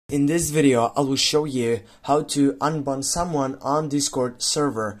In this video, I will show you how to unban someone on Discord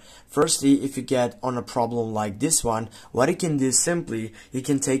server. Firstly, if you get on a problem like this one, what you can do simply, you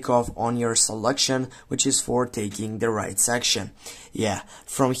can take off on your selection, which is for taking the right section. Yeah,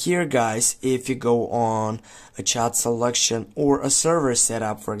 from here guys, if you go on a chat selection or a server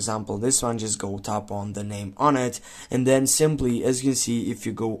setup, for example, this one, just go tap on the name on it, and then simply, as you can see, if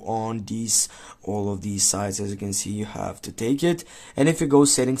you go on all of these sites, as you can see, you have to take it, and if you go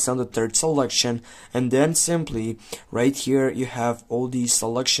settings on the third selection, and then simply right here you have all these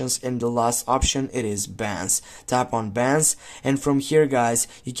selections, and the last option, it is bans. Tap on bans, and from here guys,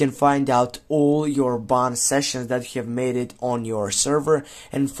 you can find out all your ban sessions that you have made it on your server,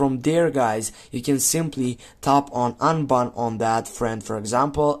 and from there guys, you can simply tap on unban on that friend, for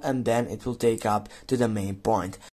example, and then it will take up to the main point.